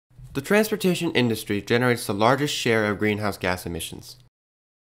The transportation industry generates the largest share of greenhouse gas emissions.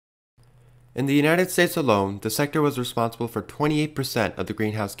 In the United States alone, the sector was responsible for 28% of the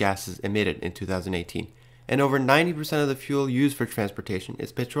greenhouse gases emitted in 2018, and over 90% of the fuel used for transportation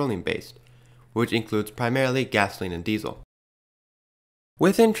is petroleum-based, which includes primarily gasoline and diesel.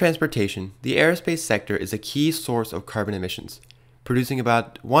 Within transportation, the aerospace sector is a key source of carbon emissions, producing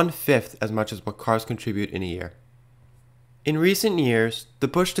about 1/5 as much as what cars contribute in a year. In recent years, the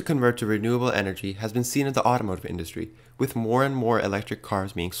push to convert to renewable energy has been seen in the automotive industry, with more and more electric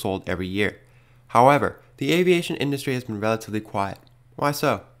cars being sold every year. However, the aviation industry has been relatively quiet. Why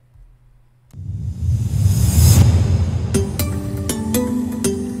so?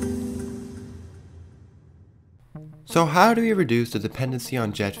 So how do we reduce the dependency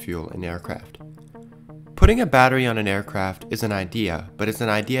on jet fuel in aircraft? Putting a battery on an aircraft is an idea, but it's an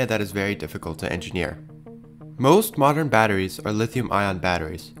idea that is very difficult to engineer. Most modern batteries are lithium-ion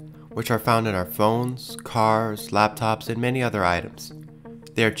batteries, which are found in our phones, cars, laptops, and many other items.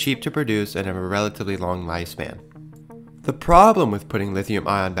 They are cheap to produce and have a relatively long lifespan. The problem with putting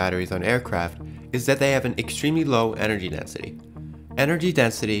lithium-ion batteries on aircraft is that they have an extremely low energy density. Energy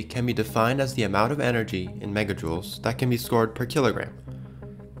density can be defined as the amount of energy in megajoules that can be stored per kilogram.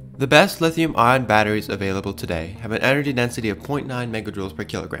 The best lithium-ion batteries available today have an energy density of 0.9 megajoules per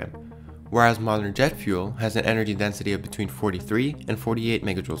kilogram, whereas modern jet fuel has an energy density of between 43 and 48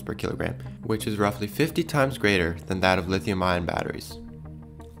 megajoules per kilogram, which is roughly 50 times greater than that of lithium-ion batteries.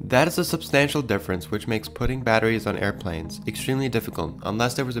 That is a substantial difference, which makes putting batteries on airplanes extremely difficult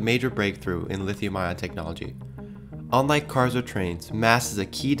unless there was a major breakthrough in lithium-ion technology. Unlike cars or trains, mass is a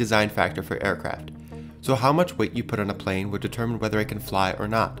key design factor for aircraft, so how much weight you put on a plane would determine whether it can fly or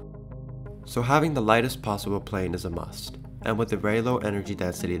not. So having the lightest possible plane is a must, and with the very low energy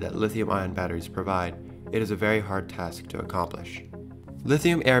density that lithium-ion batteries provide, it is a very hard task to accomplish.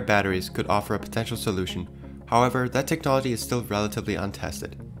 Lithium-air batteries could offer a potential solution, however, that technology is still relatively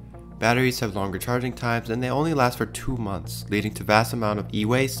untested. Batteries have longer charging times and they only last for 2 months, leading to vast amount of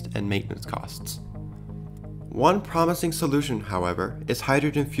e-waste and maintenance costs. One promising solution, however, is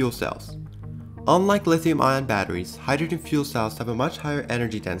hydrogen fuel cells. Unlike lithium-ion batteries, hydrogen fuel cells have a much higher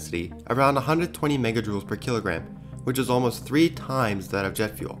energy density, around 120 megajoules per kilogram, which is almost 3 times that of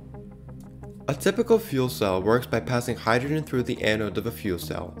jet fuel. A typical fuel cell works by passing hydrogen through the anode of a fuel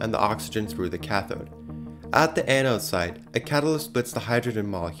cell and the oxygen through the cathode. At the anode site, a catalyst splits the hydrogen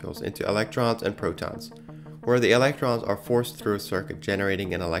molecules into electrons and protons, where the electrons are forced through a circuit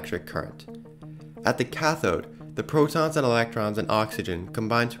generating an electric current. At the cathode, the protons and electrons and oxygen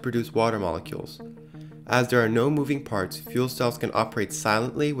combine to produce water molecules. As there are no moving parts, fuel cells can operate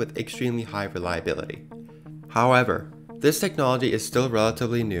silently with extremely high reliability. However, this technology is still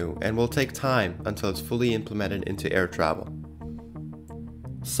relatively new and will take time until it's fully implemented into air travel.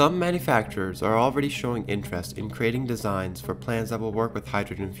 Some manufacturers are already showing interest in creating designs for planes that will work with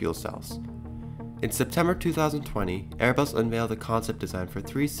hydrogen fuel cells. In September 2020, Airbus unveiled a concept design for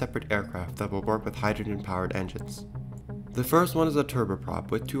 3 separate aircraft that will work with hydrogen-powered engines. The first one is a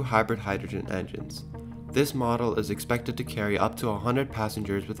turboprop with 2 hybrid hydrogen engines. This model is expected to carry up to 100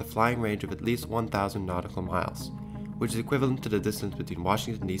 passengers with a flying range of at least 1,000 nautical miles, which is equivalent to the distance between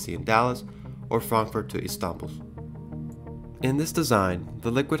Washington DC and Dallas, or Frankfurt to Istanbul. In this design,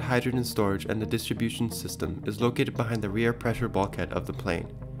 the liquid hydrogen storage and the distribution system is located behind the rear pressure bulkhead of the plane.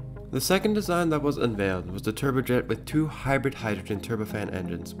 The second design that was unveiled was the turbojet with 2 hybrid hydrogen turbofan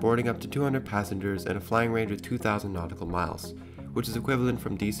engines boarding up to 200 passengers and a flying range of 2,000 nautical miles, which is equivalent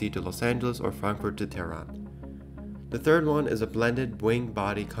from DC to Los Angeles or Frankfurt to Tehran. The third one is a blended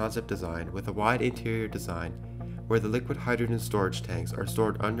wing-body concept design with a wide interior design where the liquid hydrogen storage tanks are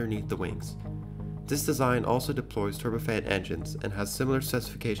stored underneath the wings. This design also deploys turbofan engines and has similar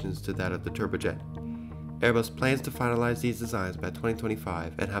specifications to that of the turbojet. Airbus plans to finalize these designs by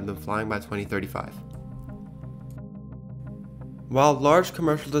 2025 and have them flying by 2035. While large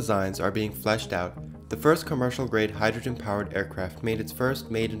commercial designs are being fleshed out, the first commercial-grade hydrogen-powered aircraft made its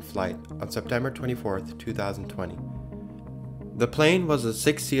first maiden flight on September 24, 2020. The plane was a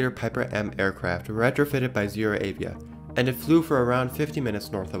 6-seater Piper M aircraft retrofitted by ZeroAvia, and it flew for around 50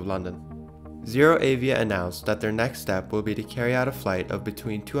 minutes north of London. ZeroAvia announced that their next step will be to carry out a flight of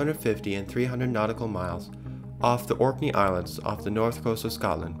between 250 and 300 nautical miles off the Orkney Islands off the north coast of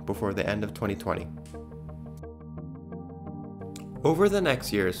Scotland before the end of 2020. Over the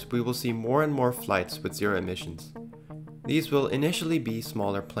next years, we will see more and more flights with zero emissions. These will initially be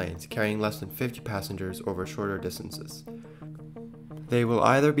smaller planes carrying less than 50 passengers over shorter distances. They will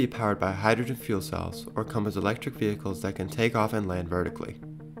either be powered by hydrogen fuel cells or come as electric vehicles that can take off and land vertically.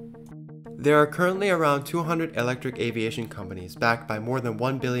 There are currently around 200 electric aviation companies backed by more than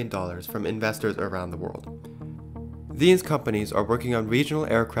 $1 billion from investors around the world. These companies are working on regional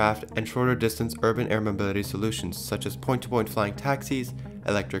aircraft and shorter distance urban air mobility solutions such as point-to-point flying taxis,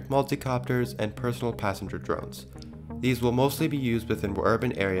 electric multicopters, and personal passenger drones. These will mostly be used within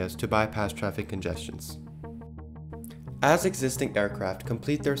urban areas to bypass traffic congestions. As existing aircraft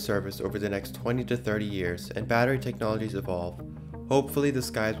complete their service over the next 20 to 30 years and battery technologies evolve, hopefully the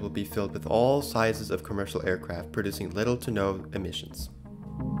skies will be filled with all sizes of commercial aircraft producing little to no emissions.